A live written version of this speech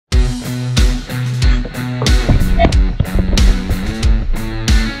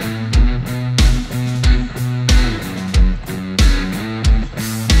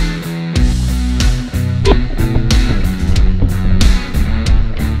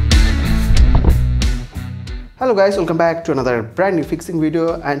Hello guys, welcome back to another brand new fixing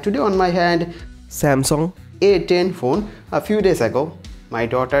video, and today on my hand Samsung A10 phone. A few days ago my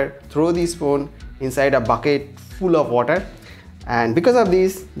daughter threw this phone inside a bucket full of water, and because of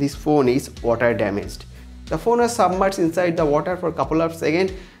this phone is water damaged. The phone was submerged inside the water for a couple of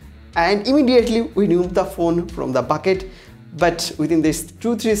seconds, and immediately we removed the phone from the bucket, but within this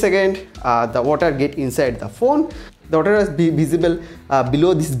 2-3 seconds the water get inside the phone. The water is visible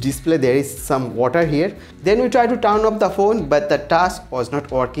below this display. There is some water here. Then we try to turn off the phone, but the touch was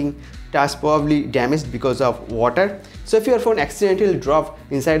not working. Touch probably damaged because of water. So if your phone accidentally dropped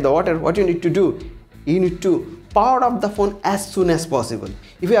inside the water, what you need to do? You need to power off the phone as soon as possible.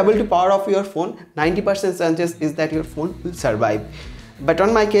 If you are able to power off your phone, 90% chances is that your phone will survive. But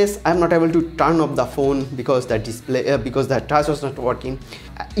on my case, I'm not able to turn off the phone because the display, because the touch was not working.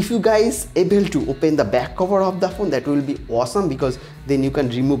 If you guys able to open the back cover of the phone, that will be awesome, because then you can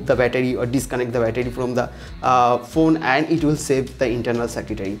remove the battery or disconnect the battery from the phone, and it will save the internal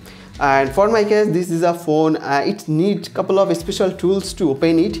circuitry. And for my case, this is a phone, it needs a couple of special tools to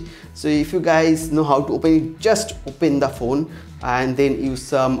open it. So if you guys know how to open it, just open the phone and then use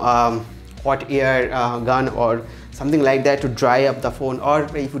some hot air gun or something like that to dry up the phone. Or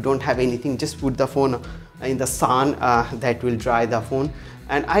if you don't have anything, just put the phone in the sun, that will dry the phone.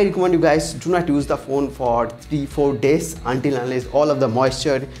 And I recommend you guys do not use the phone for 3-4 days unless all of the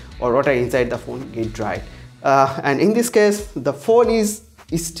moisture or water inside the phone get dried. And in this case, the phone is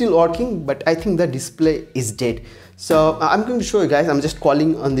still working, but I think the display is dead. So I'm going to show you guys. I'm just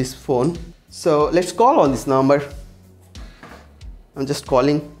calling on this phone. So let's call on this number. I'm just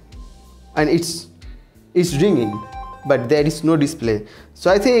calling, and it's ringing, but there is no display. So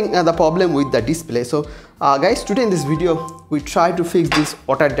I think the problem with the display. So guys, today in this video we try to fix this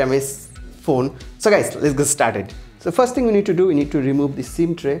water damaged phone. So guys, let's get started. So first thing we need to do, we need to remove the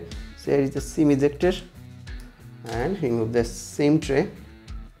SIM tray. So here is the SIM ejector, and remove the SIM tray.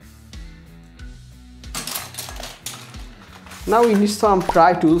 Now we need some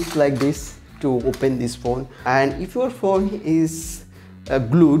pry tools like this to open this phone. And if your phone is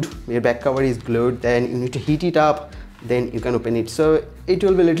glued, your back cover is glued, then you need to heat it up, then you can open it. So it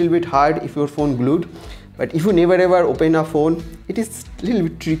will be a little bit hard if your phone glued, but if you never ever open a phone, it is a little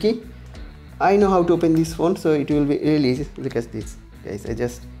bit tricky. I know how to open this phone, so it will be really easy. Look at this guys, I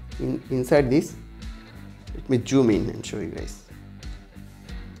just inside this, let me zoom in and show you guys,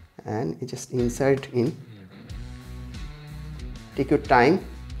 and it just insert in. Take your time.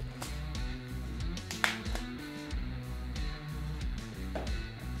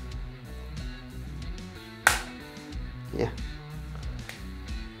 Yeah,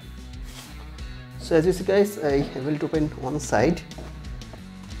 so as you see guys, I will open one side.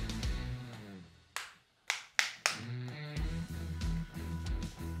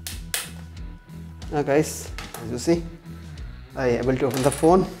 Now guys, as you see, I able to open the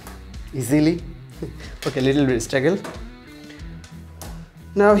phone easily. Okay, little bit struggle.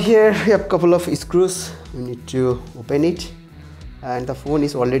 Now here we have a couple of screws. We need to open it, and the phone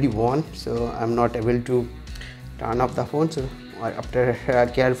is already on, so I'm not able to turn off the phone. So after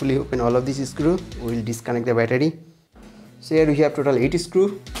carefully open all of these screws, we will disconnect the battery. So here we have total 80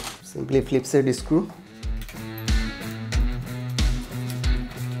 screws. Simply flip side screw.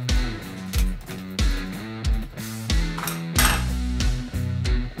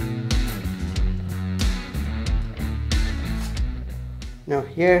 Now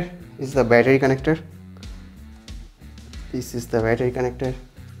here is the battery connector. This is the battery connector.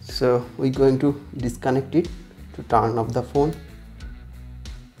 So we're going to disconnect it to turn off the phone.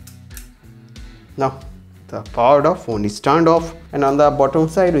 Now the powered off phone is turned off, and on the bottom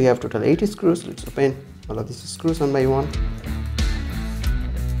side we have total 80 screws. Let's open all of these screws one by one.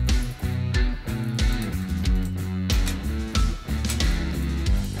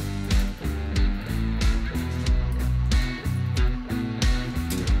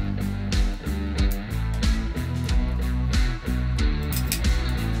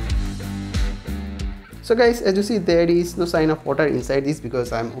 So guys, as you see, there is no sign of water inside this,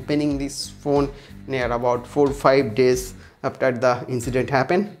 because I'm opening this phone near about 4-5 days after the incident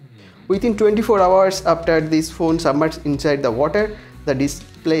happened. Within 24 hours after this phone submerged inside the water, the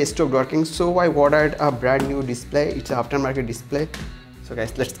display stopped working. So I ordered a brand new display. It's an aftermarket display. So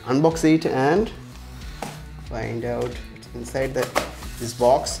guys, let's unbox it and find out what's inside this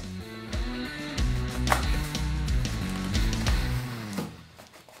box.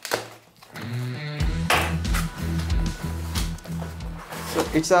 So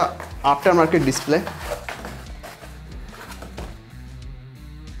it's a aftermarket display.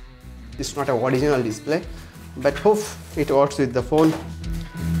 It's not an original display, but hope it works with the phone.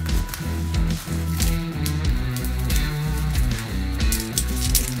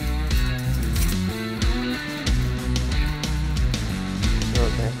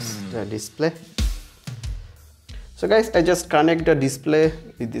 display. So guys, I just connect the display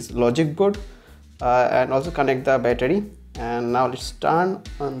with this logic board and also connect the battery, and now let's turn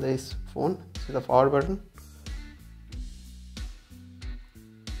on this phone. See the power button.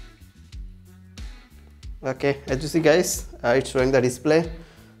 Okay, as you see guys, it's showing the display.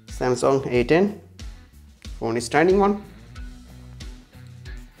 Samsung A10 phone is turning on.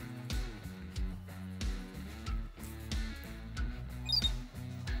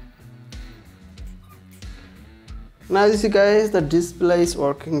 Now you see guys, the display is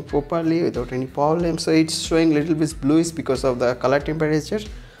working properly without any problem. So it's showing little bit bluish because of the color temperature.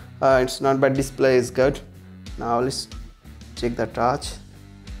 It's not bad, display is good. Now let's check the touch.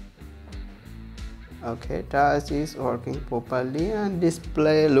 Okay, touch is working properly and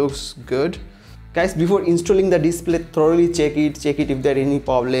display looks good. Guys, before installing the display, thoroughly check it if there any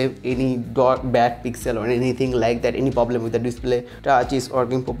problem, any bad pixel or anything like that, any problem with the display, touch is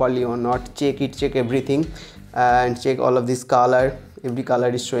working properly or not. Check everything and check all of this color, every color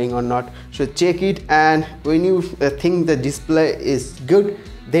is showing or not. So check it, and when you think the display is good,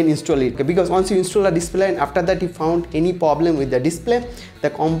 then install it, because once you install a display and after that you found any problem with the display, the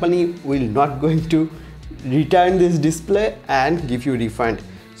company will not going to return this display and give you refund.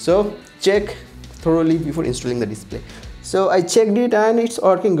 So check thoroughly before installing the display. So I checked it and it's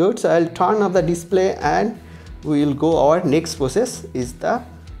working good. So I'll turn off the display and we will go. Our next process is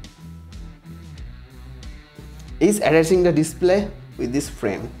attaching the display with this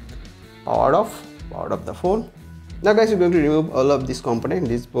frame. Power off the phone. Now guys, we're going to remove all of this component,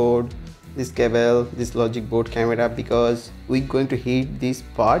 this board, this cable, this logic board, camera, because we're going to heat this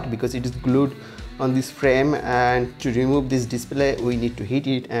part because it is glued on this frame, and to remove this display we need to heat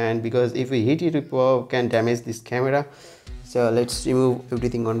it, and because if we heat it we can damage this camera. So let's remove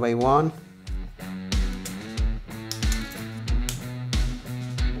everything one by one.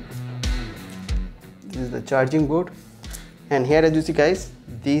 This is the charging board, and here as you see guys,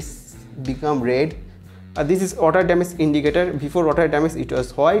 this become red. This is water damage indicator. Before water damage it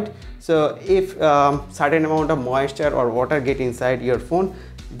was white. So if certain amount of moisture or water get inside your phone,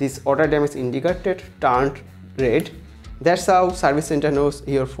 this water damage indicator turned red. That's how service center knows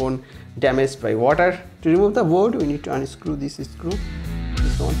your phone damaged by water. To remove the board, we need to unscrew this screw,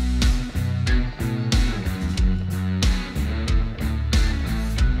 this one.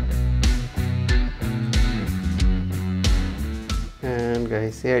 And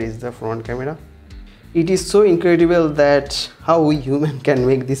guys, here is the front camera. It is so incredible that how we human can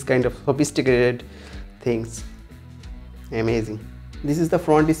make this kind of sophisticated things. Amazing. This is the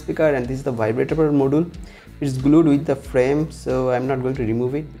front speaker and this is the vibrator module. It's glued with the frame, so I'm not going to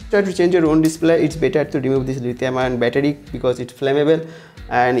remove it. Try to change your own display. It's better to remove this lithium-ion battery because it's flammable,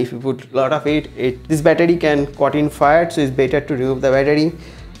 and if you put a lot of it, this battery can caught in fire, so it's better to remove the battery.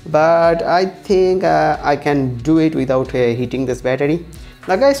 But I think I can do it without heating this battery.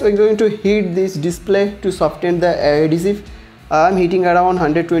 Now guys, we're going to heat this display to soften the adhesive. I'm heating around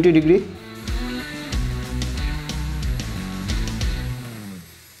 120 degrees.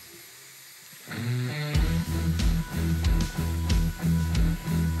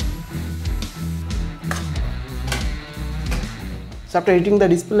 So after heating the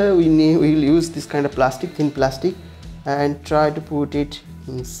display, we will use this kind of plastic, thin plastic, and try to put it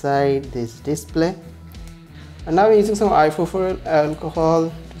inside this display. And now we're using some isopropyl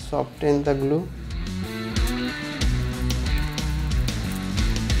alcohol to soften the glue.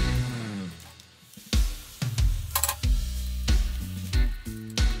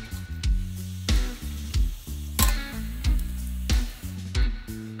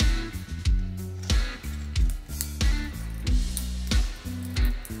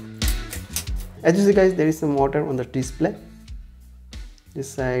 As you see guys, there is some water on the display,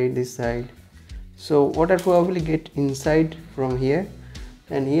 this side. So water probably get inside from here,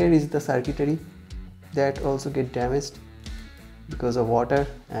 and here is the circuitry that also get damaged because of water,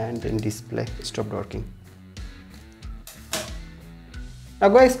 and then display stopped working. Now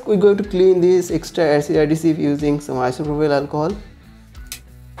guys, we're going to clean this extra adhesive using some isopropyl alcohol.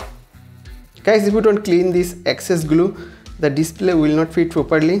 Guys, if you don't clean this excess glue, the display will not fit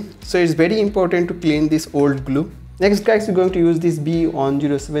properly, so it's very important to clean this old glue. Next guys, we're going to use this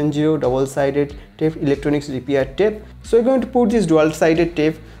B1070 double-sided tape, electronics repair tape. So we're going to put this dual-sided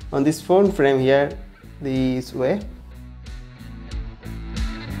tape on this phone frame here, this way.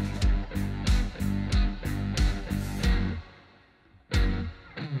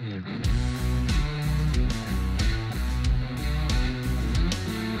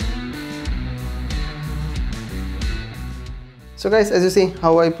 So guys, as you see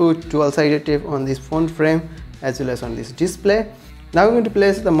how I put dual-sided tape on this phone frame as well as on this display. Now I'm going to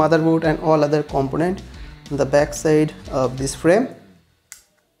place the motherboard and all other components on the back side of this frame.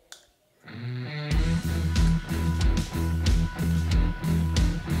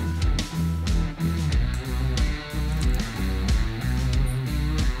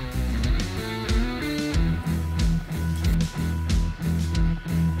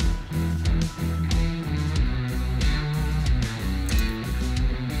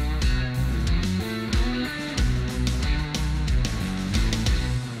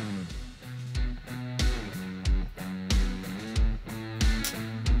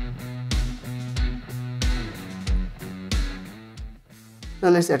 Now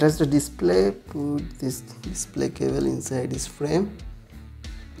let's attach the display, put this display cable inside this frame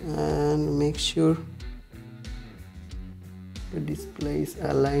and make sure the display is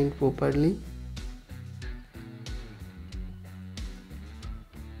aligned properly.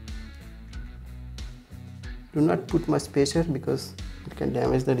 Do not put much pressure because it can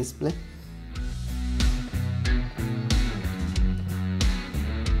damage the display.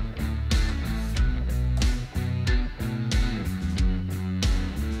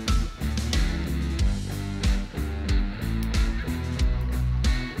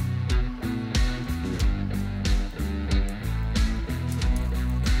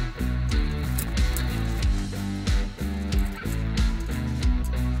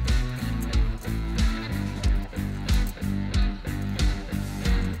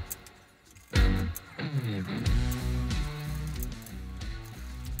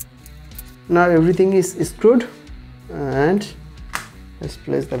 Now everything is screwed, and let's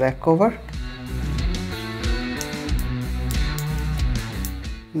place the back cover.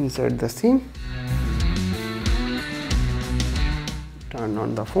 Insert the SIM. Turn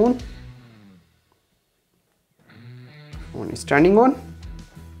on the phone. Phone is turning on.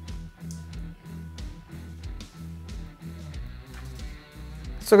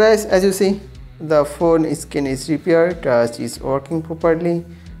 So guys, as you see, the phone screen is repaired, touch is working properly,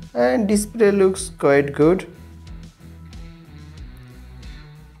 and display looks quite good.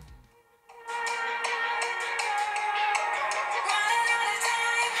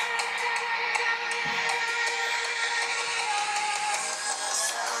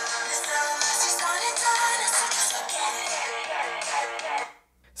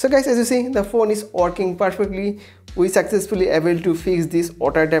 So guys, as you see, the phone is working perfectly. We successfully able to fix this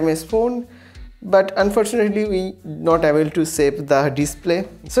water damaged phone, but unfortunately we not able to save the display.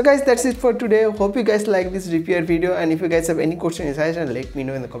 So guys, that's it for today. Hope you guys like this repair video, and if you guys have any question or suggestion, let me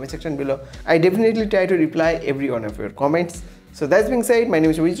know in the comment section below. I definitely try to reply every one of your comments. So that's being said, my name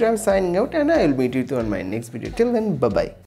is Wijram signing out, and I will meet you on my next video. Till then, bye bye.